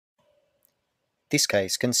This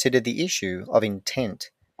case considered the issue of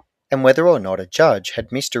intent, and whether or not a judge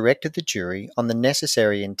had misdirected the jury on the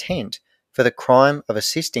necessary intent for the crime of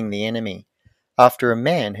assisting the enemy, after a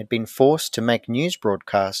man had been forced to make news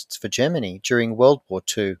broadcasts for Germany during World War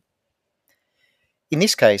II. In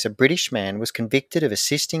this case, a British man was convicted of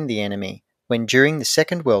assisting the enemy when during the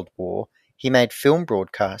Second World War he made film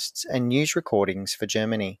broadcasts and news recordings for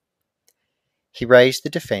Germany. He raised the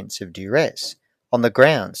defence of duress on the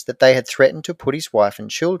grounds that they had threatened to put his wife and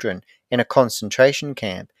children in a concentration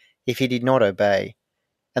camp if he did not obey,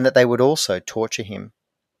 and that they would also torture him.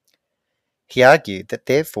 He argued that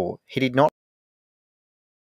therefore he did not